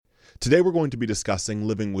Today we're going to be discussing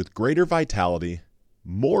living with greater vitality,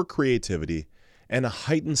 more creativity, and a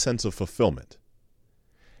heightened sense of fulfillment,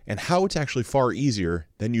 and how it's actually far easier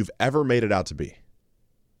than you've ever made it out to be.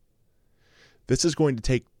 This is going to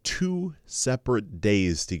take 2 separate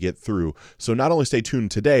days to get through, so not only stay tuned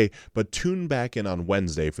today, but tune back in on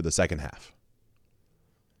Wednesday for the second half.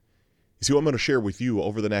 You see, what I'm going to share with you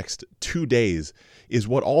over the next 2 days is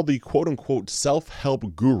what all the quote-unquote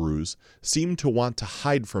self-help gurus seem to want to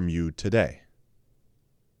hide from you today.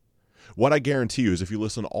 What I guarantee you is if you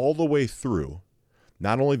listen all the way through,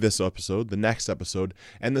 not only this episode, the next episode,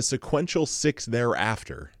 and the sequential 6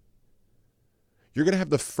 thereafter, you're going to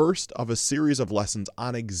have the first of a series of lessons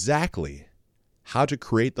on exactly how to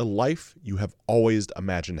create the life you have always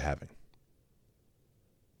imagined having.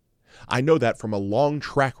 I know that from a long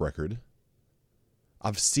track record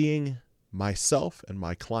of seeing myself and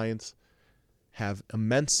my clients have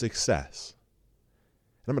immense success.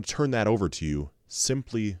 And I'm going to turn that over to you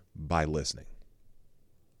simply by listening.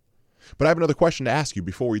 But I have another question to ask you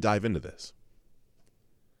before we dive into this.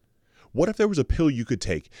 What if there was a pill you could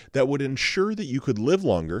take that would ensure that you could live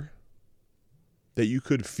longer, that you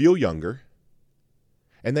could feel younger,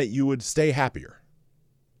 and that you would stay happier?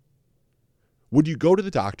 Would you go to the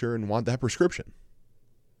doctor and want that prescription?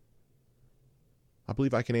 I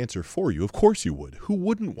believe I can answer for you. Of course you would. Who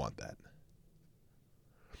wouldn't want that?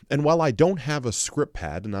 And while I don't have a script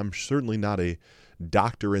pad, and I'm certainly not a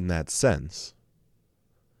doctor in that sense,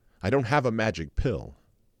 I don't have a magic pill.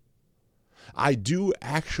 I do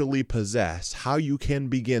actually possess how you can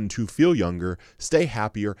begin to feel younger, stay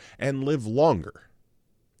happier, and live longer.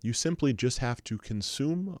 You simply just have to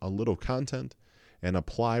consume a little content and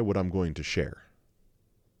apply what I'm going to share.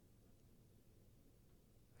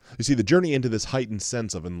 You see, the journey into this heightened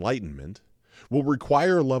sense of enlightenment will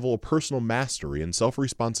require a level of personal mastery and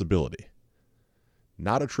self-responsibility,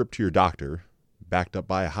 not a trip to your doctor backed up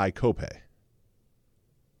by a high copay.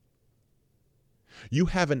 You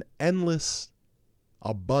have an endless,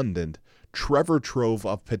 abundant treasure trove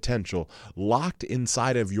of potential locked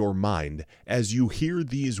inside of your mind as you hear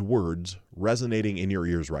these words resonating in your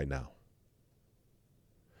ears right now.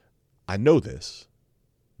 I know this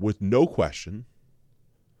with no question,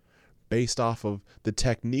 based off of the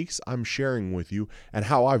techniques I'm sharing with you and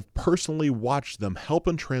how I've personally watched them help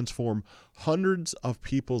and transform hundreds of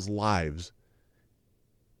people's lives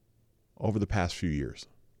over the past few years.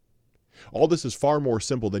 All this is far more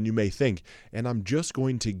simple than you may think, and I'm just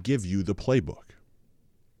going to give you the playbook.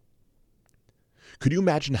 Could you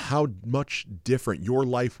imagine how much different your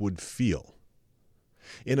life would feel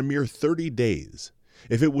in a mere 30 days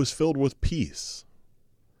if it was filled with peace,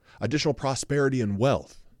 additional prosperity and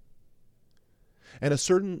wealth, and a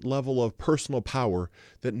certain level of personal power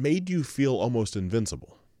that made you feel almost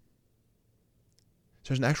invincible?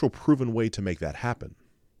 There's an actual proven way to make that happen.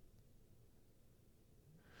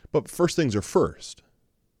 But first things are first.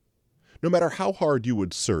 No matter how hard you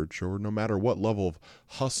would search, or no matter what level of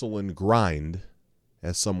hustle and grind,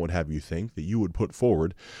 as some would have you think, that you would put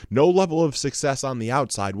forward, no level of success on the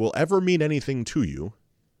outside will ever mean anything to you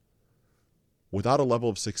without a level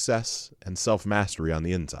of success and self-mastery on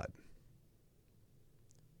the inside.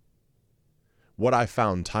 What I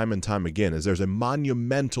found time and time again is there's a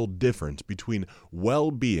monumental difference between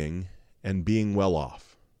well-being and being well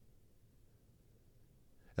off.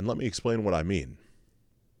 And let me explain what I mean.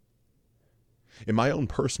 In my own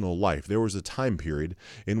personal life, there was a time period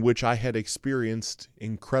in which I had experienced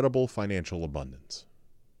incredible financial abundance.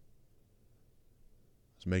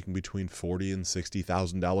 I was making between $40,000 and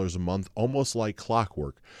 $60,000 a month, almost like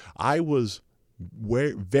clockwork. I was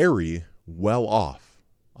very well off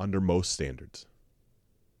under most standards.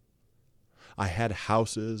 I had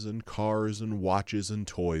houses and cars and watches and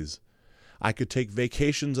toys. I could take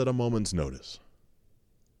vacations at a moment's notice.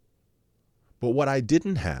 But what I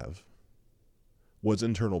didn't have was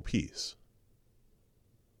internal peace.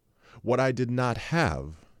 What I did not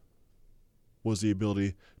have was the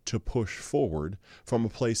ability to push forward from a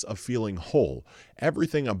place of feeling whole.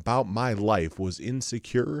 Everything about my life was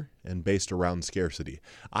insecure and based around scarcity.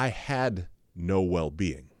 I had no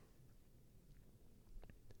well-being.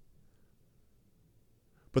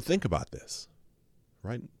 But think about this,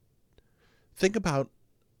 right? Think about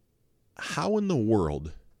how in the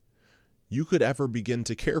world you could ever begin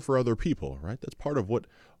to care for other people, right? That's part of what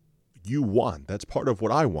you want. That's part of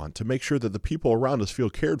what I want, to make sure that the people around us feel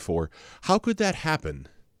cared for. How could that happen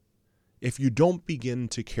if you don't begin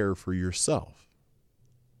to care for yourself?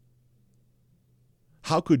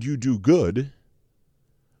 How could you do good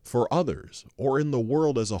for others or in the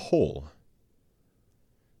world as a whole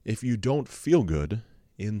if you don't feel good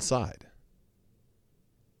inside?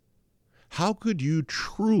 How could you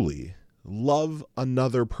truly love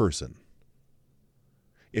another person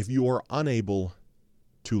if you are unable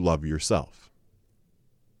to love yourself?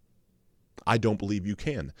 I don't believe you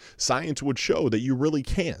can. Science would show that you really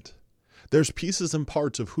can't. There's pieces and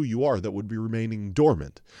parts of who you are that would be remaining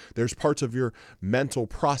dormant. There's parts of your mental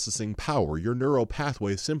processing power. Your neural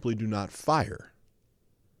pathways simply do not fire.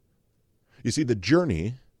 You see, the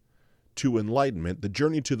journey to enlightenment, the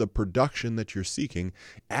journey to the production that you're seeking,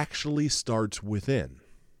 actually starts within.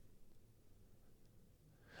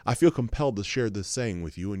 I feel compelled to share this saying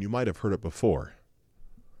with you, and you might have heard it before.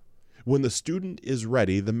 When the student is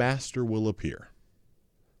ready, the master will appear.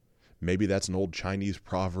 Maybe that's an old Chinese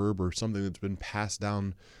proverb or something that's been passed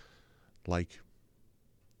down like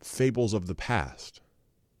fables of the past.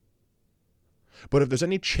 But if there's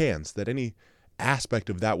any chance that any aspect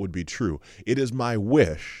of that would be true, it is my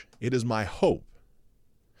wish, it is my hope,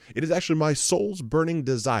 it is actually my soul's burning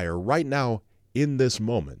desire right now in this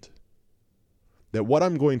moment that what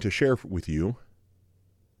I'm going to share with you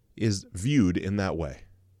is viewed in that way.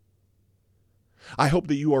 I hope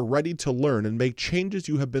that you are ready to learn and make changes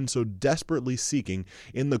you have been so desperately seeking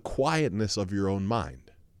in the quietness of your own mind.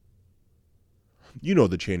 You know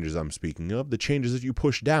the changes I'm speaking of, the changes that you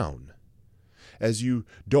push down, as you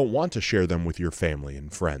don't want to share them with your family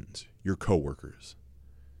and friends, your coworkers.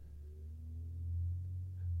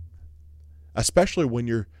 Especially when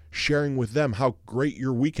you're sharing with them how great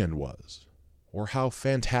your weekend was, or how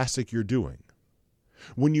fantastic you're doing.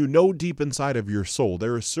 When you know deep inside of your soul,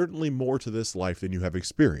 there is certainly more to this life than you have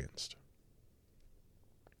experienced.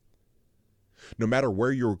 No matter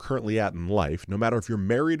where you're currently at in life, no matter if you're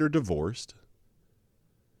married or divorced,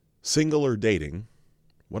 single or dating,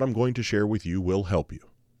 what I'm going to share with you will help you.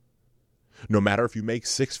 No matter if you make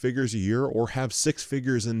 6 figures a year or have 6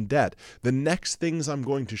 figures in debt, the next things I'm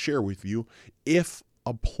going to share with you, if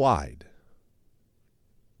applied,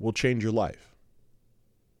 will change your life.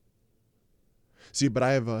 See, but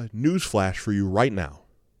I have a news flash for you right now.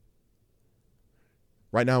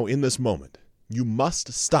 Right now, in this moment, you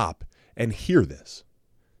must stop and hear this.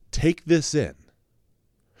 Take this in.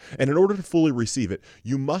 And in order to fully receive it,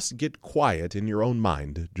 you must get quiet in your own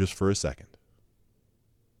mind just for a second.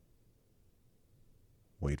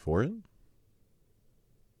 Wait for it.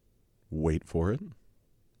 Wait for it.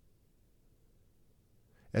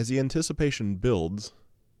 As the anticipation builds,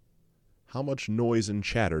 how much noise and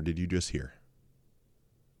chatter did you just hear?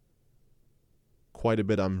 Quite a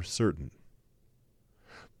bit, I'm certain.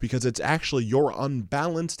 Because it's actually your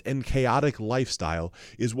unbalanced and chaotic lifestyle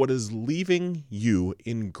is what is leaving you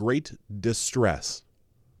in great distress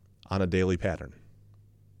on a daily pattern.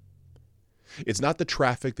 It's not the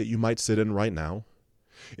traffic that you might sit in right now.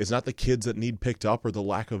 It's not the kids that need picked up or the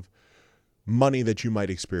lack of money that you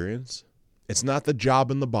might experience. It's not the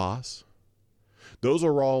job and the boss. Those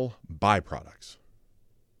are all byproducts.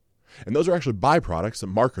 And those are actually byproducts that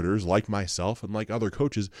marketers like myself and like other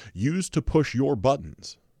coaches use to push your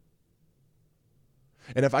buttons.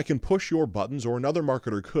 And if I can push your buttons, or another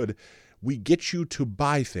marketer could, we get you to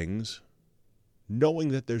buy things knowing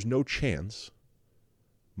that there's no chance,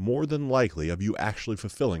 more than likely, of you actually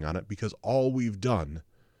fulfilling on it because all we've done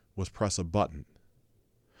was press a button.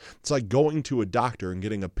 It's like going to a doctor and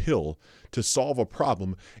getting a pill to solve a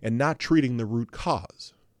problem and not treating the root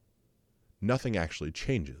cause. Nothing actually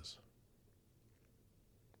changes.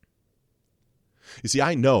 You see,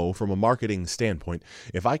 I know from a marketing standpoint,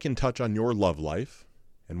 if I can touch on your love life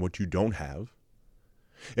and what you don't have,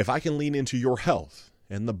 if I can lean into your health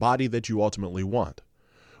and the body that you ultimately want,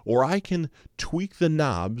 or I can tweak the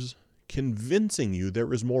knobs, convincing you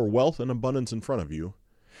there is more wealth and abundance in front of you,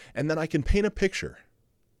 and then I can paint a picture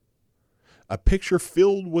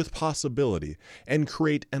filled with possibility, and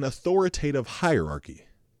create an authoritative hierarchy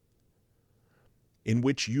in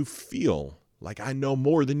which you feel like I know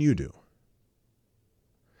more than you do.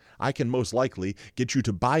 I can most likely get you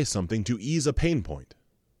to buy something to ease a pain point.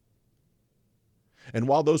 And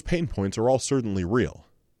while those pain points are all certainly real,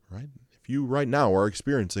 right? If you right now are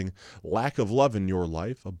experiencing lack of love in your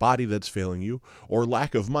life, a body that's failing you, or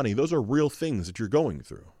lack of money, those are real things that you're going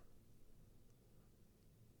through.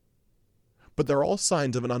 But they're all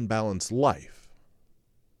signs of an unbalanced life.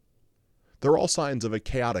 They're all signs of a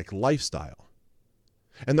chaotic lifestyle.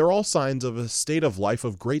 And they're all signs of a state of life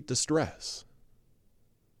of great distress.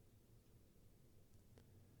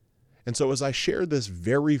 And so as I share this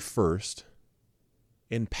very first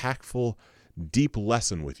impactful, deep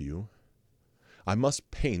lesson with you, I must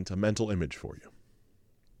paint a mental image for you.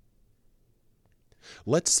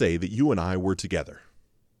 Let's say that you and I were together,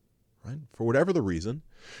 right? For whatever the reason,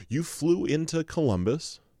 you flew into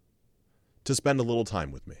Columbus to spend a little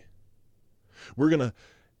time with me. We're going to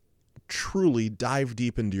truly dive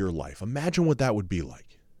deep into your life. Imagine what that would be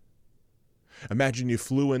like. Imagine you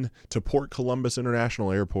flew in to Port Columbus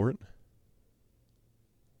International Airport.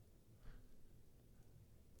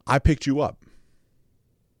 I picked you up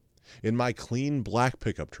in my clean black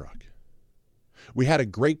pickup truck. We had a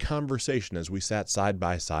great conversation as we sat side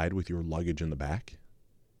by side with your luggage in the back.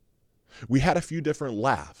 We had a few different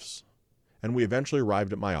laughs, and we eventually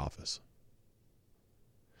arrived at my office.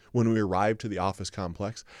 When we arrived to the office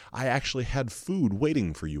complex, I actually had food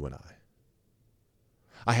waiting for you and I.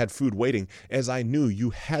 I had food waiting as I knew you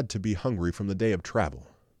had to be hungry from the day of travel.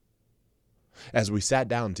 As we sat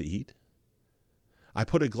down to eat, I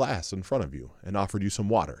put a glass in front of you and offered you some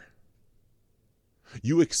water.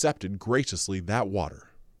 You accepted graciously that water.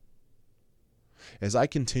 As I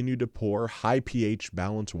continued to pour high pH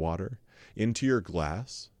balanced water into your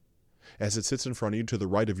glass, as it sits in front of you to the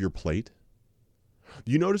right of your plate,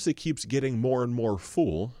 you notice it keeps getting more and more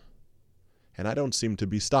full, and I don't seem to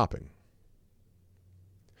be stopping.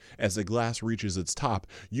 As the glass reaches its top,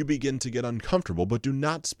 you begin to get uncomfortable, but do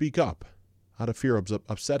not speak up out of fear of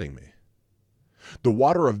upsetting me. The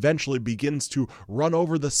water eventually begins to run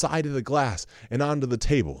over the side of the glass and onto the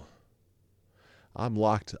table. I'm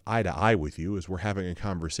locked eye to eye with you as we're having a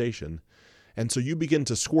conversation, and so you begin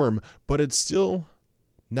to squirm, but it's still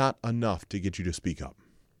not enough to get you to speak up.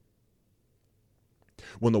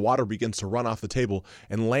 When the water begins to run off the table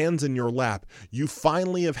and lands in your lap, you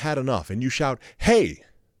finally have had enough and you shout, "Hey,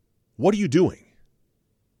 what are you doing?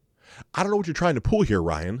 I don't know what you're trying to pull here,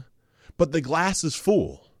 Ryan, but the glass is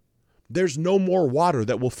full. There's no more water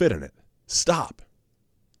that will fit in it. Stop."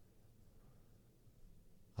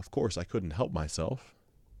 Of course, I couldn't help myself.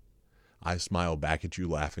 I smile back at you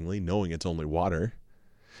laughingly, knowing it's only water,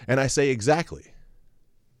 and I say, "Exactly.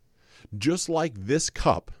 Just like this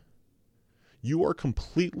cup, you are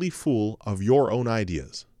completely full of your own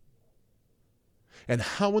ideas. And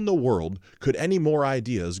how in the world could any more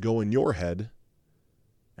ideas go in your head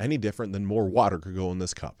any different than more water could go in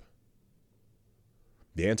this cup?"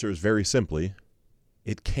 The answer is very simply,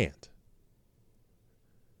 it can't.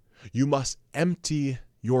 You must empty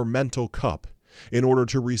your mental cup in order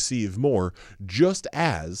to receive more, just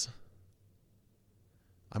as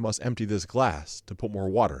I must empty this glass to put more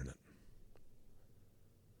water in it.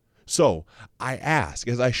 So I ask,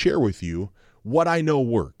 as I share with you what I know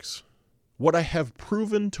works, what I have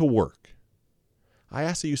proven to work, I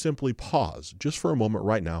ask that you simply pause just for a moment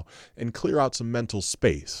right now and clear out some mental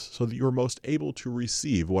space so that you're most able to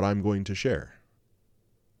receive what I'm going to share.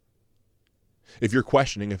 If you're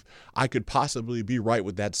questioning if I could possibly be right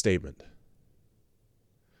with that statement,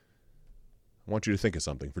 I want you to think of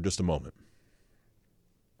something for just a moment.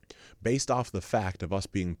 Based off the fact of us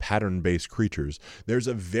being pattern-based creatures, there's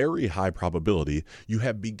a very high probability you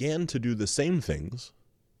have began to do the same things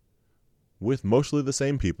with mostly the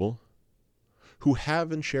same people who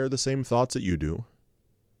have and share the same thoughts that you do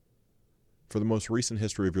for the most recent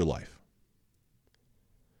history of your life.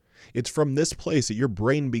 It's from this place that your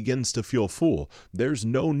brain begins to feel full. There's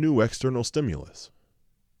no new external stimulus.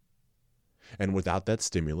 And without that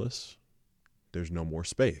stimulus, there's no more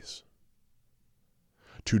space.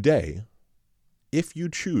 Today, if you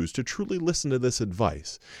choose to truly listen to this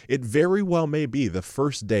advice, it very well may be the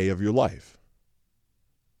first day of your life.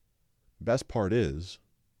 Best part is,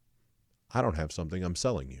 I don't have something I'm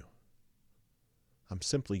selling you. I'm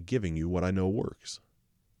simply giving you what I know works.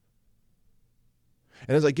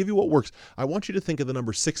 And as I give you what works, I want you to think of the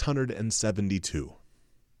number 672.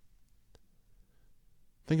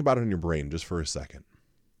 Think about it in your brain just for a second.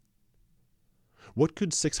 What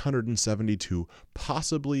could 672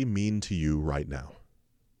 possibly mean to you right now?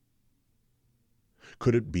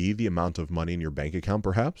 Could it be the amount of money in your bank account,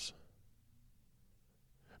 perhaps?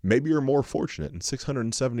 Maybe you're more fortunate and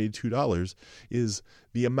 $672 is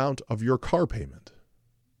the amount of your car payment.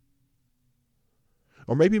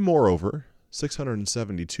 Or maybe moreover,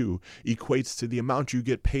 672 equates to the amount you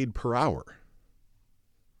get paid per hour.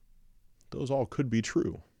 Those all could be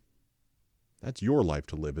true. That's your life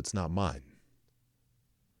to live, it's not mine.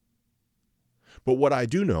 But what I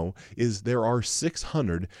do know is there are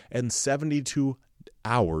 672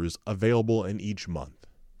 hours available in each month.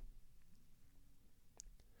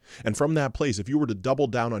 And from that place, if you were to double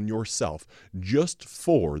down on yourself just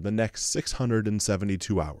for the next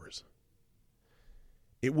 672 hours,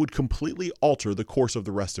 it would completely alter the course of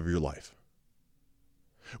the rest of your life.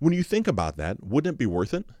 When you think about that, wouldn't it be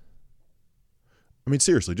worth it? I mean,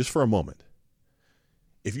 seriously, just for a moment.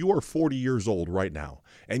 If you are 40 years old right now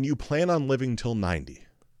and you plan on living till 90,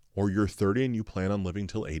 or you're 30 and you plan on living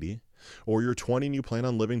till 80, or you're 20 and you plan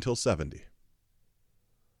on living till 70,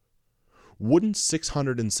 Wouldn't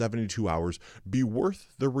 672 hours be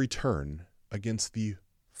worth the return against the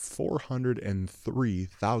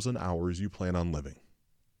 403,000 hours you plan on living?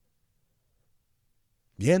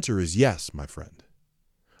 The answer is yes, my friend.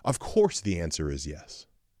 Of course the answer is yes.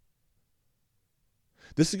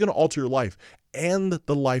 This is going to alter your life and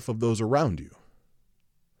the life of those around you.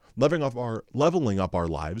 Leveling up our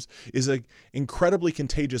lives is an incredibly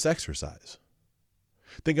contagious exercise.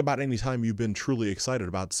 Think about any time you've been truly excited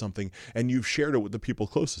about something and you've shared it with the people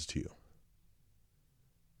closest to you.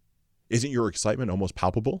 Isn't your excitement almost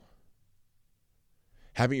palpable?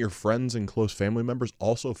 Haven't your friends and close family members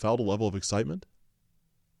also felt a level of excitement?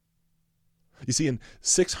 You see, in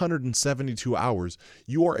 672 hours,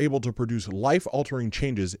 you are able to produce life-altering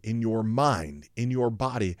changes in your mind, in your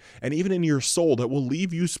body, and even in your soul that will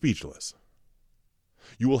leave you speechless.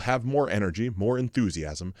 You will have more energy, more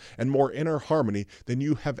enthusiasm, and more inner harmony than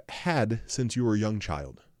you have had since you were a young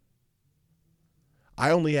child.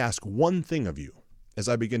 I only ask one thing of you as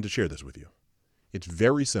I begin to share this with you. It's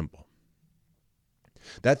very simple.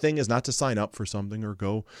 That thing is not to sign up for something or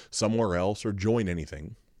go somewhere else or join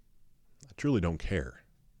anything. I truly don't care.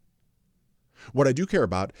 What I do care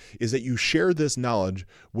about is that you share this knowledge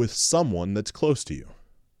with someone that's close to you.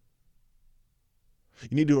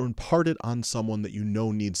 You need to impart it on someone that you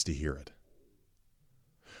know needs to hear it.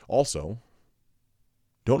 Also,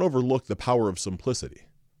 don't overlook the power of simplicity.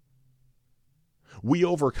 We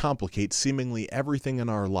overcomplicate seemingly everything in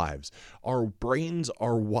our lives. Our brains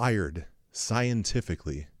are wired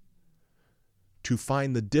scientifically to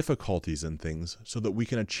find the difficulties in things so that we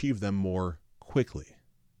can achieve them more quickly.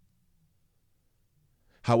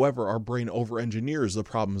 However, our brain over-engineers the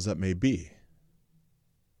problems that may be.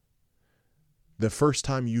 The first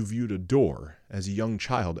time you viewed a door as a young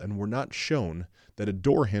child and were not shown that a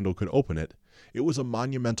door handle could open it, it was a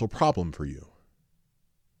monumental problem for you.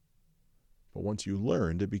 But once you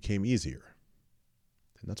learned, it became easier.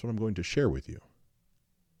 And that's what I'm going to share with you.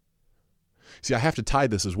 See, I have to tie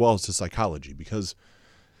this as well as to psychology because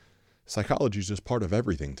psychology is just part of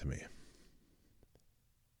everything to me.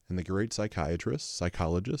 And the great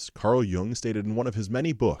psychologist, Carl Jung stated in one of his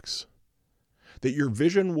many books that your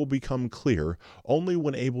vision will become clear only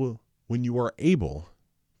when you are able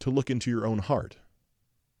to look into your own heart.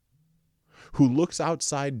 Who looks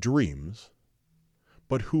outside dreams,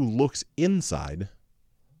 but who looks inside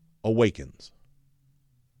awakens.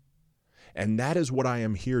 And that is what I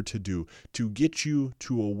am here to do, to get you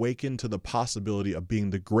to awaken to the possibility of being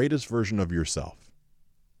the greatest version of yourself.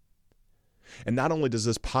 And not only does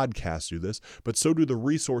this podcast do this, but so do the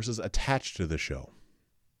resources attached to the show.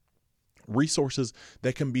 Resources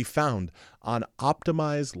that can be found on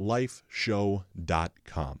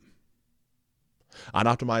OptimizeLifeShow.com. On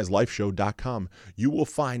OptimizeLifeShow.com, you will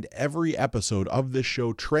find every episode of this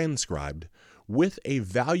show transcribed with a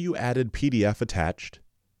value-added PDF attached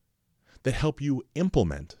that help you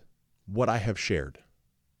implement what I have shared.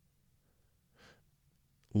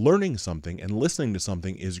 Learning something and listening to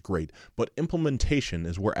something is great, but implementation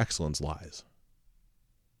is where excellence lies.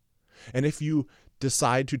 And if you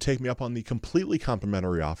decide to take me up on the completely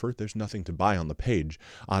complimentary offer, there's nothing to buy on the page,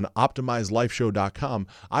 on OptimizeLifeShow.com,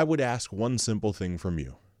 I would ask one simple thing from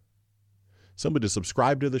you. Simply to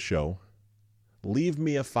subscribe to the show, leave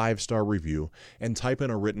me a 5-star review, and type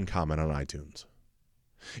in a written comment on iTunes.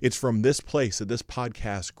 It's from this place that this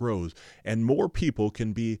podcast grows, and more people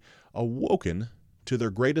can be awoken to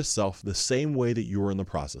their greatest self the same way that you are in the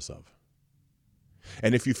process of.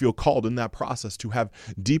 And if you feel called in that process to have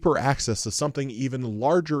deeper access to something even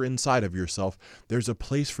larger inside of yourself, there's a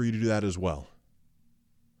place for you to do that as well.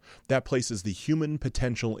 That place is the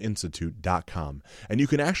humanpotentialinstitute.com. And you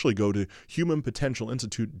can actually go to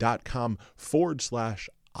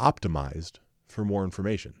humanpotentialinstitute.com/optimized for more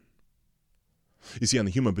information. You see, on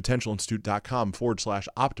the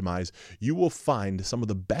humanpotentialinstitute.com/optimize, you will find some of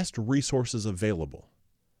the best resources available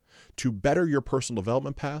to better your personal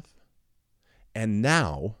development path and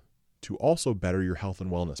now to also better your health and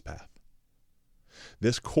wellness path.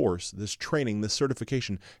 This course, this training, this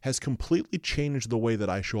certification has completely changed the way that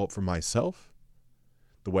I show up for myself,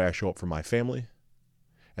 the way I show up for my family,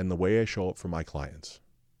 and the way I show up for my clients.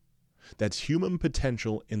 That's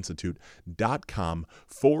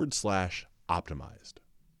humanpotentialinstitute.com/optimized.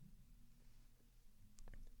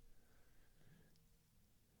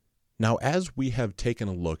 Now, as we have taken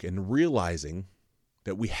a look and realizing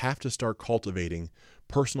that we have to start cultivating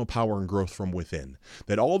personal power and growth from within,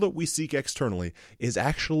 that all that we seek externally is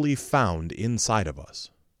actually found inside of us,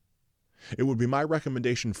 it would be my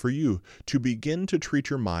recommendation for you to begin to treat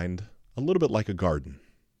your mind a little bit like a garden.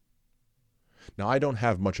 Now, I don't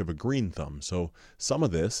have much of a green thumb, so some of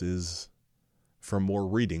this is from more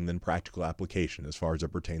reading than practical application as far as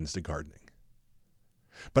it pertains to gardening.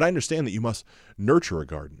 But I understand that you must nurture a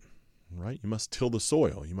garden, right? You must till the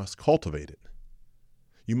soil. You must cultivate it.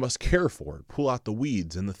 You must care for it, pull out the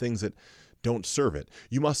weeds and the things that don't serve it.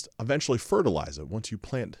 You must eventually fertilize it once you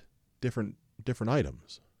plant different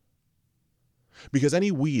items. Because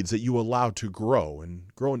any weeds that you allow to grow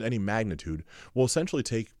and grow into any magnitude will essentially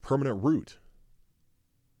take permanent root.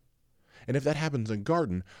 And if that happens in a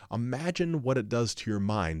garden, imagine what it does to your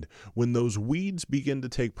mind when those weeds begin to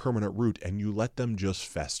take permanent root and you let them just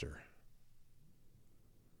fester.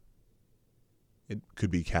 It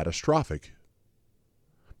could be catastrophic.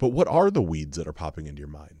 But what are the weeds that are popping into your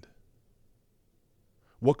mind?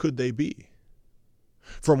 What could they be?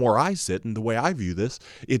 From where I sit and the way I view this,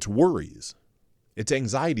 it's worries. It's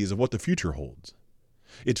anxieties of what the future holds.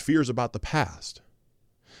 It's fears about the past.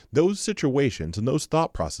 Those situations and those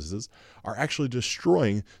thought processes are actually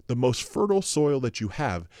destroying the most fertile soil that you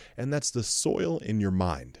have, and that's the soil in your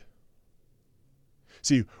mind.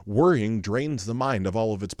 See, worrying drains the mind of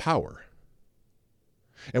all of its power.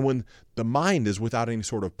 And when the mind is without any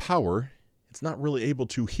sort of power, it's not really able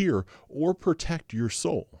to hear or protect your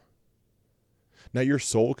soul. Now, your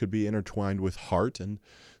soul could be intertwined with heart, and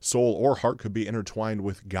soul or heart could be intertwined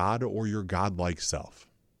with God or your godlike self.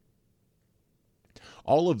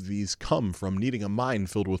 All of these come from needing a mind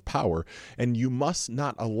filled with power, and you must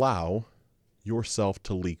not allow yourself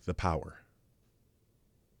to leak the power.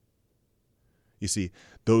 You see,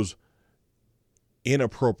 those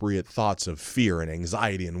inappropriate thoughts of fear and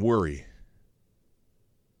anxiety and worry,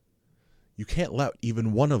 you can't let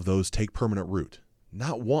even one of those take permanent root.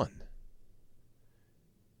 Not one.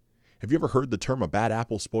 Have you ever heard the term a bad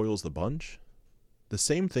apple spoils the bunch? The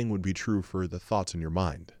same thing would be true for the thoughts in your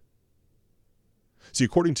mind. See,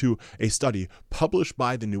 according to a study published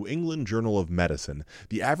by the New England Journal of Medicine,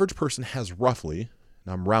 the average person has roughly,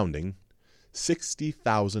 and I'm rounding,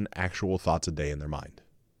 60,000 actual thoughts a day in their mind.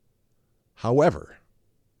 However,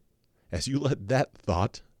 as you let that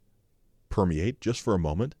thought permeate just for a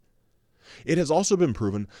moment, it has also been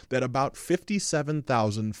proven that about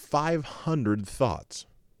 57,500 thoughts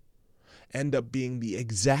end up being the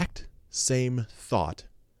exact same thought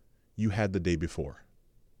you had the day before.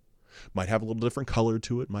 Might have a little different color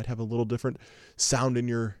to it, might have a little different sound in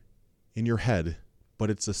your head, but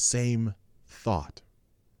it's the same thought.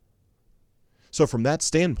 So from that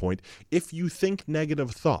standpoint, if you think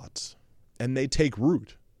negative thoughts and they take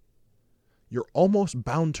root, you're almost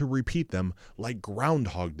bound to repeat them like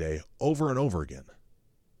Groundhog Day over and over again.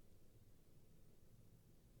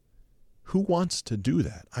 Who wants to do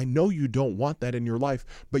that? I know you don't want that in your life,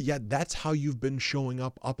 but yet that's how you've been showing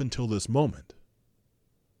up until this moment.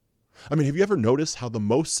 I mean, have you ever noticed how the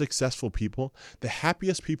most successful people, the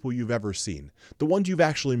happiest people you've ever seen, the ones you've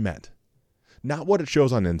actually met, not what it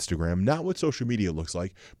shows on Instagram, not what social media looks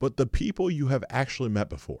like, but the people you have actually met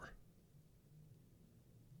before?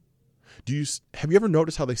 Have you ever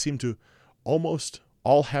noticed how they seem to almost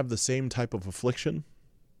all have the same type of affliction?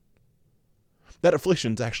 That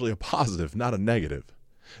affliction is actually a positive, not a negative.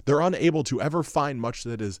 They're unable to ever find much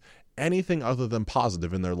that is anything other than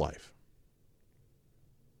positive in their life.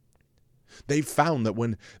 They've found that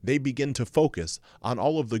when they begin to focus on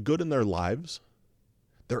all of the good in their lives,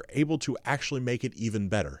 they're able to actually make it even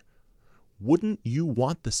better. Wouldn't you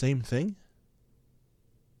want the same thing?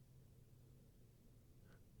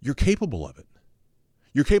 You're capable of it.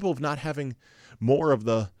 You're capable of not having more of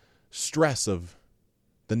the stress of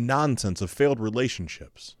the nonsense of failed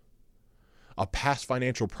relationships, of past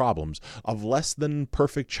financial problems, of less than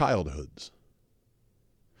perfect childhoods.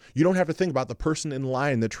 You don't have to think about the person in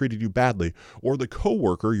line that treated you badly or the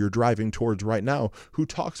coworker you're driving towards right now who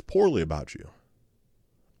talks poorly about you.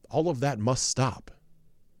 All of that must stop.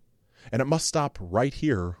 And it must stop right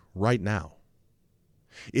here, right now.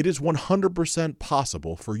 It is 100%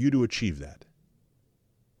 possible for you to achieve that.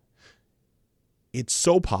 It's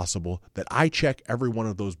so possible that I check every one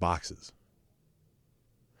of those boxes.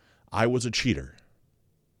 I was a cheater.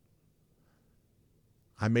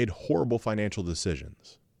 I made horrible financial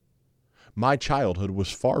decisions. My childhood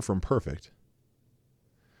was far from perfect.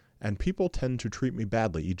 And people tend to treat me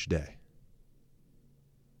badly each day.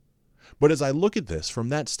 But as I look at this from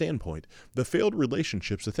that standpoint, the failed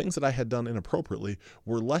relationships, the things that I had done inappropriately,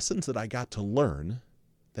 were lessons that I got to learn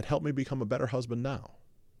that helped me become a better husband now.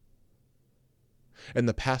 And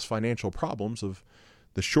the past financial problems of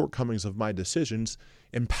the shortcomings of my decisions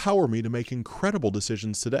empower me to make incredible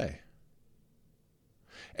decisions today.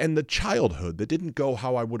 And the childhood that didn't go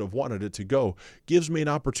how I would have wanted it to go gives me an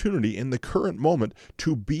opportunity in the current moment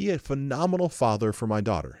to be a phenomenal father for my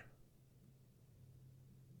daughter.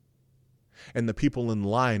 and the people in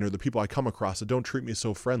line or the people I come across that don't treat me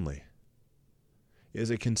so friendly is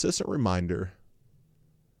a consistent reminder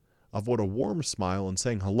of what a warm smile and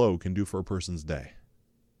saying hello can do for a person's day.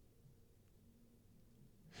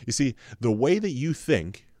 You see, the way that you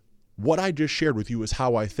think, what I just shared with you is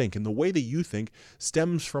how I think, and the way that you think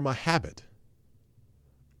stems from a habit.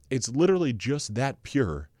 It's literally just that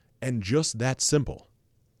pure and just that simple.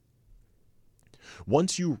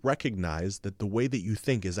 Once you recognize that the way that you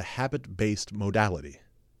think is a habit-based modality,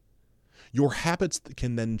 your habits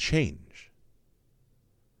can then change.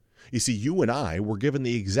 You see, you and I were given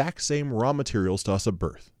the exact same raw materials to us at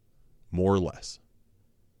birth, more or less.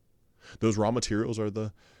 Those raw materials are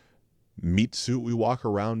the meat suit we walk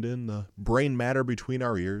around in, the brain matter between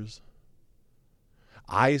our ears,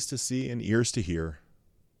 eyes to see and ears to hear.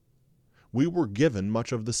 We were given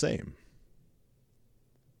much of the same.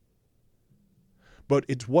 But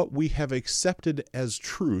it's what we have accepted as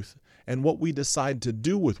truth and what we decide to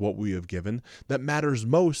do with what we have given that matters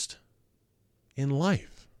most in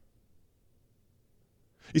life.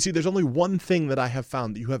 You see, there's only one thing that I have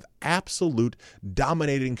found that you have absolute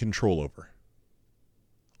dominating control over.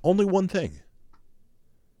 Only one thing.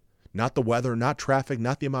 Not the weather, not traffic,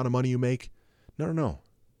 not the amount of money you make. No.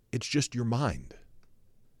 It's just your mind.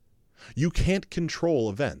 You can't control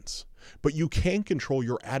events, but you can control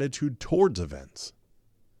your attitude towards events.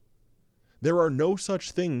 There are no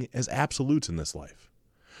such thing as absolutes in this life.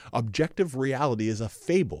 Objective reality is a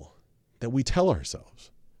fable that we tell ourselves.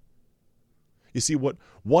 You see, what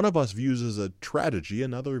one of us views as a tragedy,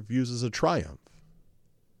 another views as a triumph.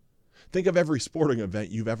 Think of every sporting event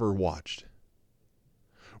you've ever watched.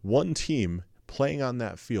 One team playing on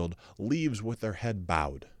that field leaves with their head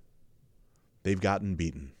bowed. They've gotten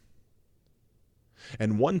beaten.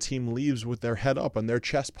 And one team leaves with their head up and their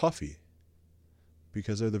chest puffy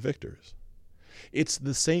because they're the victors. It's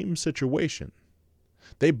the same situation.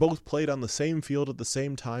 They both played on the same field at the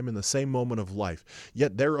same time in the same moment of life,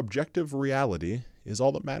 yet their objective reality is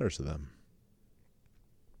all that matters to them.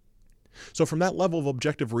 So from that level of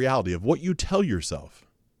objective reality of what you tell yourself,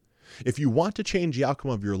 if you want to change the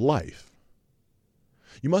outcome of your life,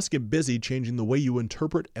 you must get busy changing the way you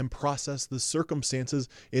interpret and process the circumstances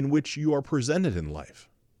in which you are presented in life.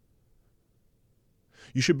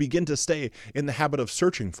 You should begin to stay in the habit of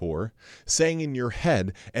searching for, saying in your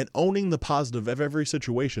head, and owning the positive of every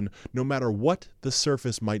situation, no matter what the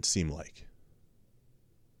surface might seem like.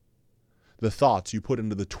 The thoughts you put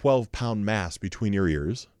into the 12-pound mass between your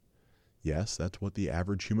ears, yes, that's what the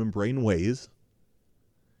average human brain weighs,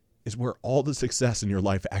 is where all the success in your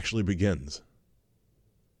life actually begins.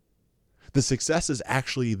 The success is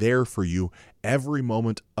actually there for you every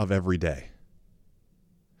moment of every day.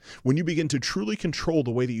 When you begin to truly control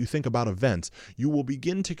the way that you think about events, you will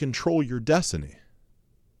begin to control your destiny.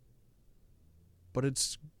 But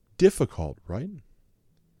it's difficult, right?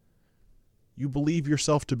 You believe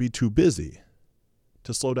yourself to be too busy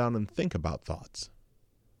to slow down and think about thoughts.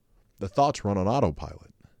 The thoughts run on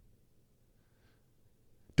autopilot.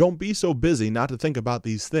 Don't be so busy not to think about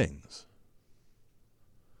these things.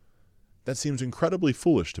 That seems incredibly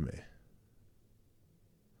foolish to me.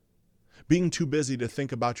 Being too busy to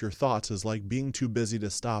think about your thoughts is like being too busy to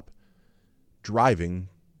stop driving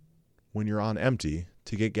when you're on empty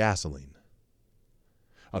to get gasoline.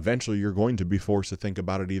 Eventually, you're going to be forced to think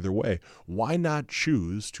about it either way. Why not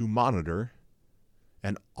choose to monitor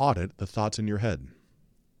and audit the thoughts in your head?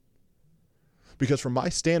 Because from my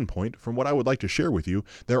standpoint, from what I would like to share with you,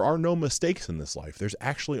 there are no mistakes in this life. There's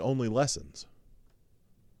actually only lessons.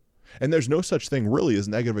 And there's no such thing really as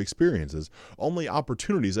negative experiences, only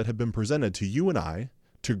opportunities that have been presented to you and I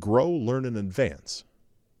to grow, learn, and advance.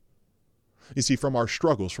 You see, from our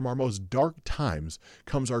struggles, from our most dark times,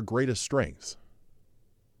 comes our greatest strengths.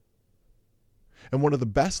 And one of the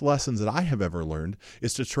best lessons that I have ever learned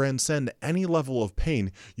is to transcend any level of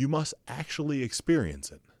pain, you must actually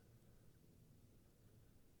experience it.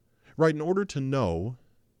 Right, in order to know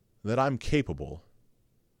that I'm capable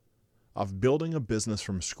of building a business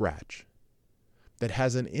from scratch that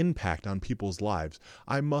has an impact on people's lives,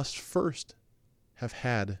 I must first have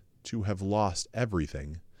had to have lost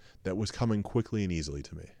everything that was coming quickly and easily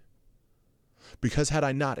to me. Because had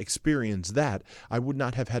I not experienced that, I would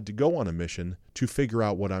not have had to go on a mission to figure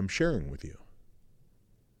out what I'm sharing with you.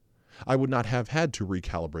 I would not have had to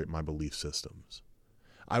recalibrate my belief systems.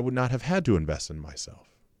 I would not have had to invest in myself.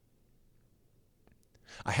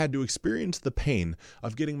 I had to experience the pain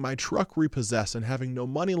of getting my truck repossessed and having no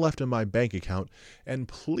money left in my bank account and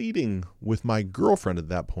pleading with my girlfriend at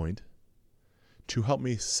that point to help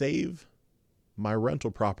me save my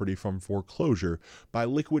rental property from foreclosure by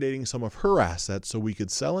liquidating some of her assets so we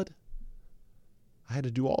could sell it I had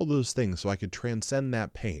to do all those things so I could transcend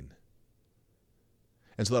that pain.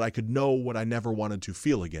 And so that I could know what I never wanted to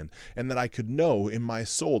feel again. And that I could know in my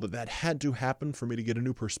soul that that had to happen for me to get a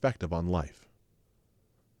new perspective on life.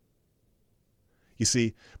 You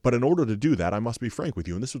see, but in order to do that, I must be frank with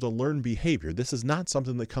you, and this was a learned behavior. This is not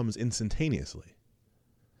something that comes instantaneously.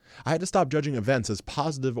 I had to stop judging events as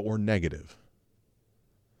positive or negative.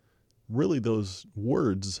 Really, those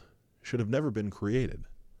words should have never been created.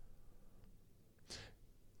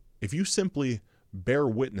 If you simply bear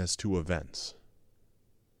witness to events,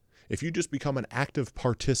 if you just become an active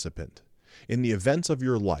participant in the events of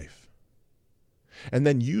your life, and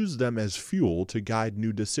then use them as fuel to guide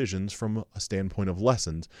new decisions from a standpoint of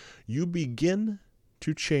lessons, you begin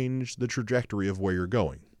to change the trajectory of where you're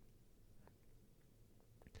going.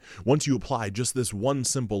 Once you apply just this one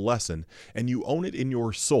simple lesson and you own it in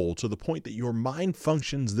your soul to the point that your mind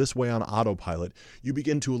functions this way on autopilot, you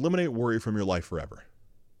begin to eliminate worry from your life forever.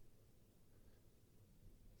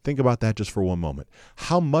 Think about that just for one moment.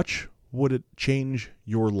 How much would it change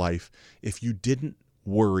your life if you didn't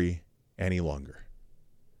worry any longer?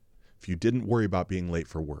 If you didn't worry about being late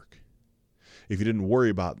for work, if you didn't worry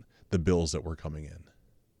about the bills that were coming in,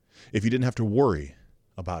 if you didn't have to worry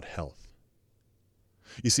about health.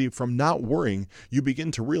 You see, from not worrying, you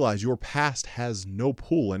begin to realize your past has no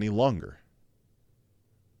pull any longer.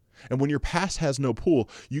 And when your past has no pull,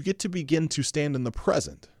 you get to begin to stand in the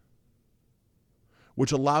present,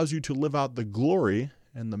 which allows you to live out the glory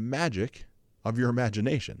and the magic of your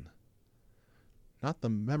imagination, not the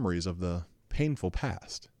memories of the painful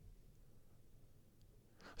past.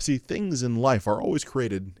 See, things in life are always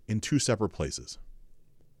created in two separate places.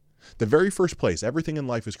 The very first place everything in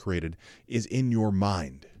life is created is in your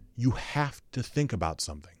mind. You have to think about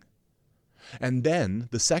something. And then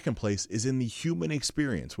the second place is in the human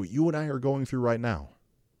experience, what you and I are going through right now.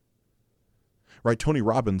 Right? Tony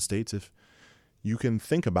Robbins states if you can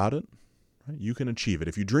think about it, right, you can achieve it.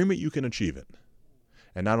 If you dream it, you can achieve it.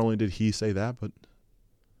 And not only did he say that, but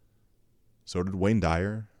so did Wayne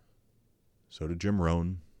Dyer, so did Jim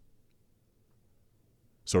Rohn,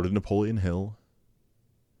 so did Napoleon Hill,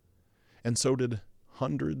 and so did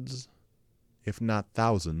hundreds, if not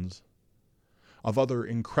thousands, of other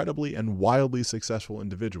incredibly and wildly successful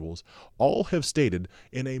individuals. All have stated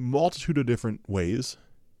in a multitude of different ways,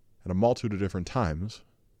 at a multitude of different times,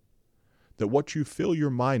 that what you fill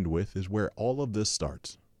your mind with is where all of this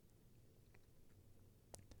starts.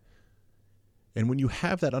 And when you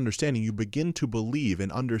have that understanding, you begin to believe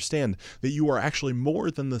and understand that you are actually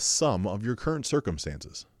more than the sum of your current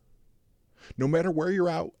circumstances. No matter where you're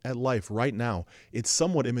at life right now, it's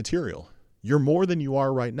somewhat immaterial. You're more than you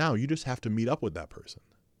are right now. You just have to meet up with that person.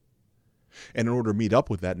 And in order to meet up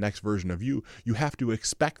with that next version of you, you have to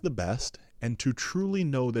expect the best and to truly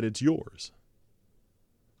know that it's yours.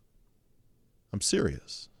 I'm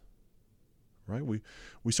serious. Right?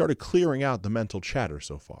 We started clearing out the mental chatter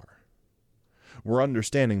so far. We're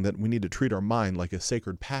understanding that we need to treat our mind like a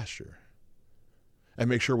sacred pasture and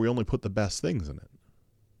make sure we only put the best things in it.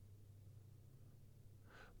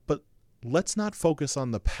 But let's not focus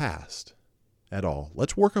on the past at all.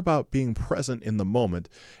 Let's work about being present in the moment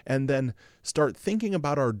and then start thinking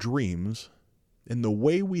about our dreams in the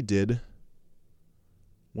way we did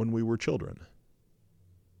when we were children.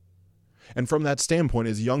 And from that standpoint,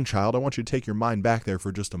 as a young child, I want you to take your mind back there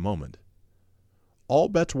for just a moment. All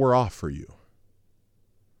bets were off for you.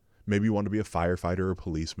 Maybe you wanted to be a firefighter or a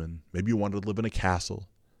policeman. Maybe you wanted to live in a castle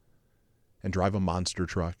and drive a monster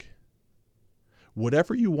truck.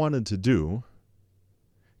 Whatever you wanted to do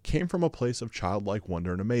came from a place of childlike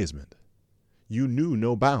wonder and amazement. You knew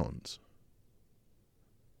no bounds.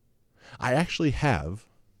 I actually have,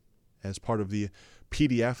 as part of the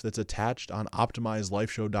PDF that's attached on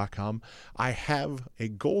OptimizeLifeShow.com, I have a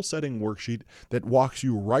goal-setting worksheet that walks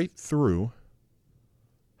you right through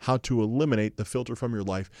how to eliminate the filter from your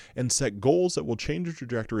life and set goals that will change the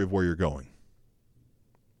trajectory of where you're going.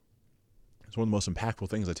 It's one of the most impactful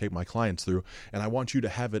things I take my clients through, and I want you to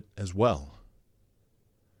have it as well.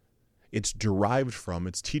 It's derived from,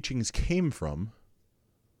 its teachings came from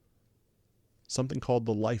something called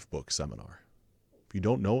the Lifebook Seminar. If you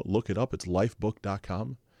don't know it, look it up. It's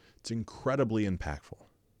lifebook.com. It's incredibly impactful.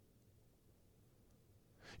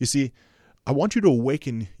 You see, I want you to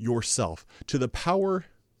awaken yourself to the power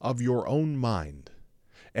of your own mind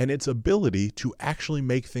and its ability to actually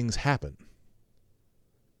make things happen.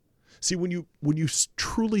 See, when you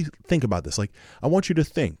truly think about this, like I want you to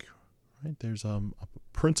think, right? There's a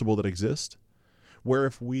principle that exists where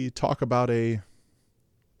if we talk about a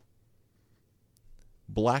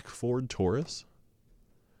black Ford Taurus,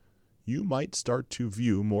 you might start to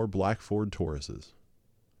view more black Ford Tauruses.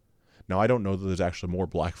 Now, I don't know that there's actually more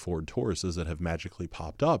black Ford Tauruses that have magically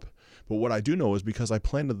popped up, but what I do know is because I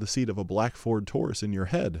planted the seed of a black Ford Taurus in your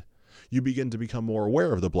head, you begin to become more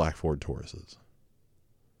aware of the black Ford Tauruses.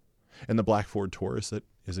 And the black Ford Taurus that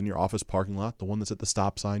is in your office parking lot, the one that's at the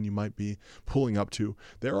stop sign you might be pulling up to,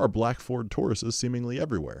 there are black Ford Tauruses seemingly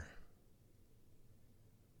everywhere.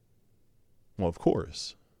 Well, of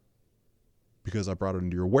course, because I brought it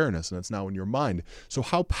into your awareness and it's now in your mind. So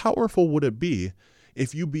how powerful would it be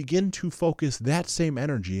if you begin to focus that same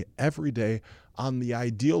energy every day on the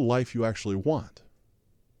ideal life you actually want?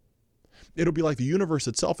 It'll be like the universe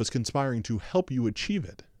itself is conspiring to help you achieve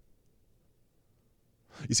it.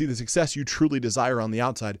 You see, the success you truly desire on the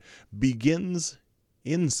outside begins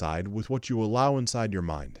inside with what you allow inside your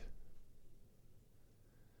mind.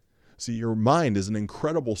 See, your mind is an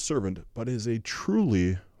incredible servant, but is a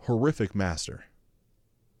truly horrific master.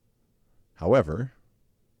 However,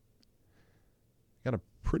 I got a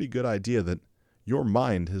pretty good idea that your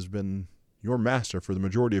mind has been your master for the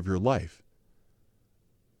majority of your life.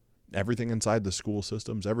 Everything inside the school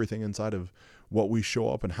systems, everything inside of what we show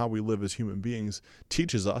up and how we live as human beings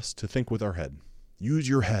teaches us to think with our head. Use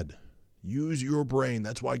your head. Use your brain.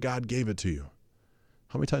 That's why God gave it to you.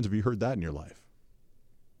 How many times have you heard that in your life?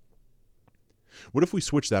 What if we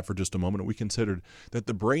switched that for just a moment and we considered that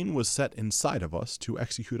the brain was set inside of us to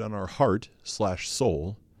execute on our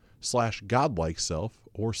heart/soul/godlike self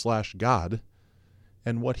or /God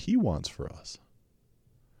and what he wants for us?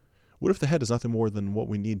 What if the head is nothing more than what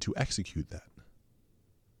we need to execute that?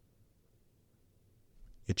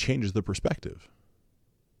 It changes the perspective.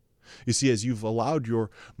 You see, as you've allowed your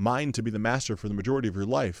mind to be the master for the majority of your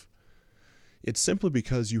life, it's simply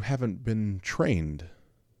because you haven't been trained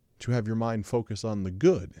to have your mind focus on the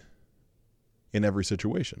good in every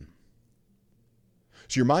situation.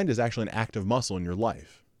 So your mind is actually an active muscle in your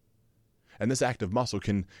life. And this active muscle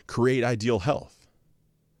can create ideal health.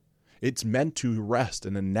 It's meant to rest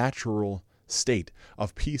in a natural state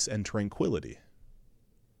of peace and tranquility.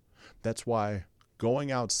 That's why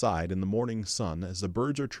going outside in the morning sun as the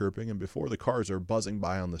birds are chirping and before the cars are buzzing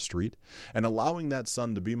by on the street and allowing that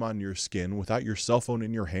sun to beam on your skin without your cell phone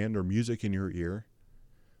in your hand or music in your ear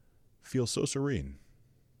feels so serene.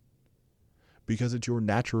 Because it's your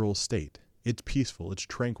natural state. It's peaceful. It's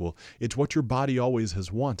tranquil. It's what your body always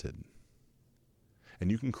has wanted. And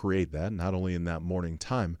you can create that not only in that morning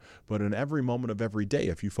time, but in every moment of every day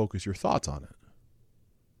if you focus your thoughts on it.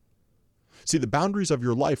 See, the boundaries of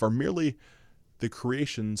your life are merely the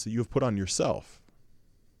creations that you have put on yourself.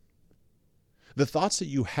 The thoughts that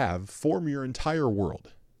you have form your entire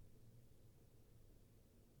world.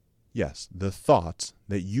 Yes, the thoughts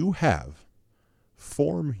that you have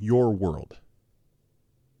form your world.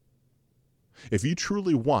 If you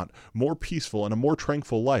truly want more peaceful and a more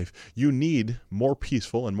tranquil life, you need more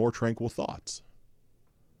peaceful and more tranquil thoughts.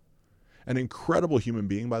 An incredible human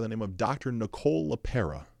being by the name of Dr. Nicole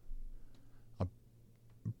LePera, a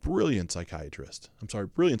brilliant psychologist,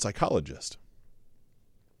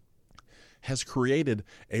 has created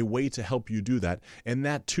a way to help you do that, and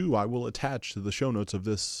that too I will attach to the show notes of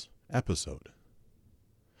this episode.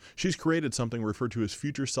 She's created something referred to as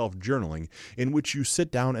future self journaling, in which you sit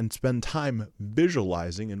down and spend time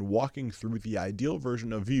visualizing and walking through the ideal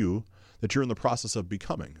version of you that you're in the process of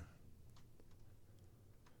becoming.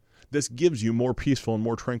 This gives you more peaceful and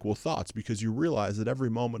more tranquil thoughts because you realize that every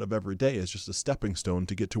moment of every day is just a stepping stone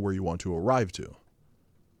to get to where you want to arrive to.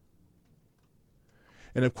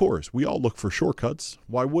 And of course, we all look for shortcuts.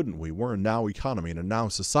 Why wouldn't we? We're a now economy and a now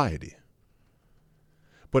society.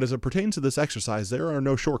 But as it pertains to this exercise, there are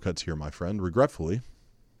no shortcuts here, my friend, regretfully.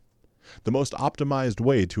 The most optimized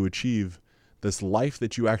way to achieve this life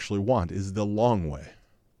that you actually want is the long way.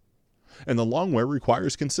 And the long way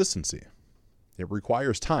requires consistency. It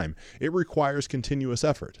requires time. It requires continuous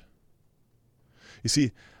effort. You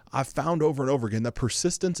see, I've found over and over again that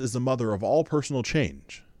persistence is the mother of all personal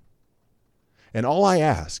change. And all I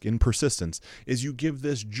ask in persistence is you give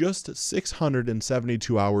this just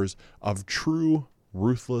 672 hours of true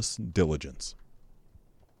ruthless diligence.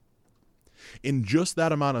 In just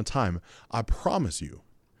that amount of time, I promise you,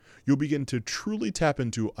 you'll begin to truly tap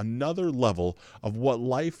into another level of what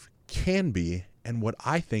life can be and what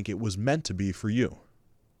I think it was meant to be for you.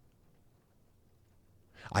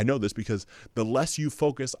 I know this because the less you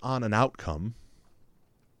focus on an outcome,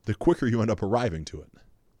 the quicker you end up arriving to it.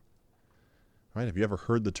 Right? Have you ever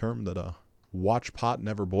heard the term that a watch pot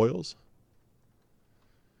never boils?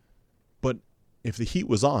 But if the heat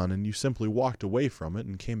was on and you simply walked away from it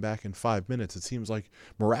and came back in 5 minutes, it seems like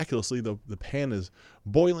miraculously the pan is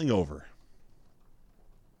boiling over.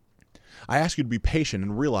 I ask you to be patient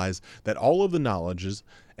and realize that all of the knowledges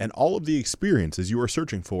and all of the experiences you are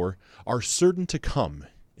searching for are certain to come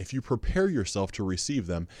if you prepare yourself to receive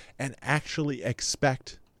them and actually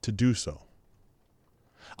expect to do so.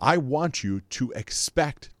 I want you to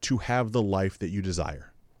expect to have the life that you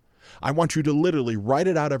desire. I want you to literally write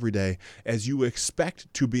it out every day as you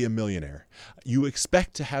expect to be a millionaire. You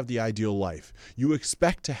expect to have the ideal life. You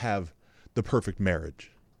expect to have the perfect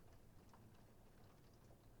marriage.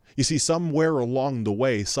 You see, somewhere along the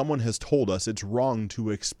way, someone has told us it's wrong to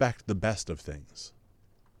expect the best of things.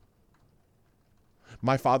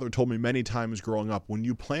 My father told me many times growing up, when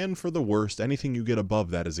you plan for the worst, anything you get above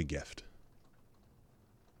that is a gift.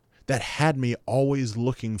 That had me always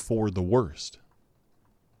looking for the worst.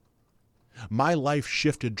 My life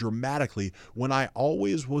shifted dramatically when I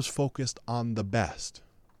always was focused on the best.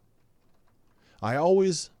 I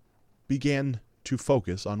always began to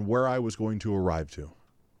focus on where I was going to arrive to.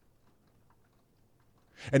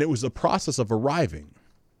 And it was the process of arriving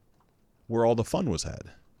where all the fun was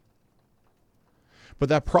had. But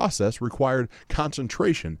that process required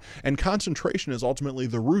concentration, and concentration is ultimately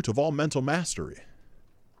the root of all mental mastery.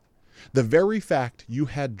 The very fact you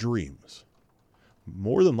had dreams,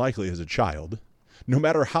 more than likely as a child, no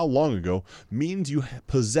matter how long ago, means you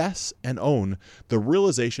possess and own the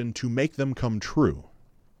realization to make them come true.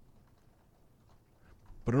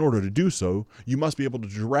 But in order to do so, you must be able to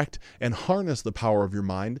direct and harness the power of your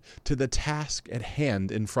mind to the task at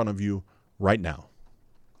hand in front of you right now.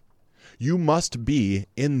 You must be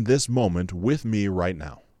in this moment with me right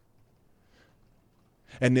now.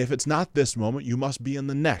 And if it's not this moment, you must be in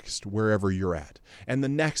the next, wherever you're at, and the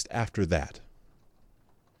next after that.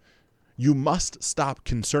 You must stop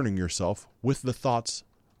concerning yourself with the thoughts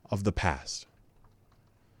of the past.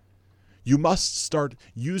 You must start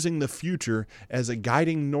using the future as a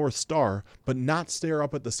guiding North Star, but not stare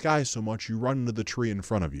up at the sky so much you run into the tree in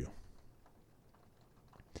front of you.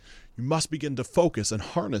 You must begin to focus and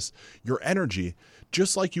harness your energy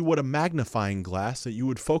just like you would a magnifying glass that you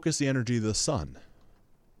would focus the energy of the sun.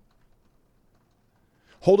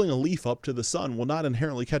 Holding a leaf up to the sun will not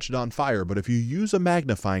inherently catch it on fire, but if you use a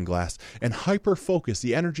magnifying glass and hyper-focus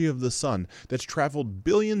the energy of the sun that's traveled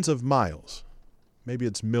billions of miles, maybe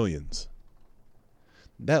it's millions,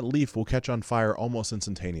 that leaf will catch on fire almost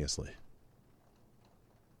instantaneously.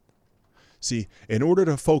 See, in order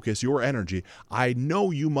to focus your energy, I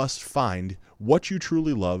know you must find what you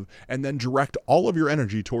truly love and then direct all of your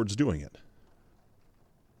energy towards doing it.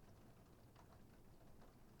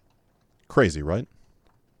 Crazy, right?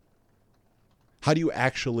 How do you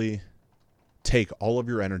actually take all of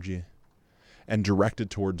your energy and direct it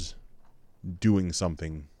towards doing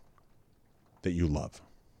something that you love?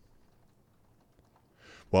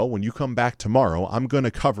 Well, when you come back tomorrow, I'm going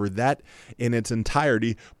to cover that in its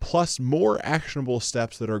entirety, plus more actionable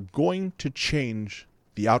steps that are going to change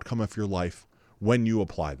the outcome of your life when you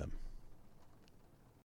apply them.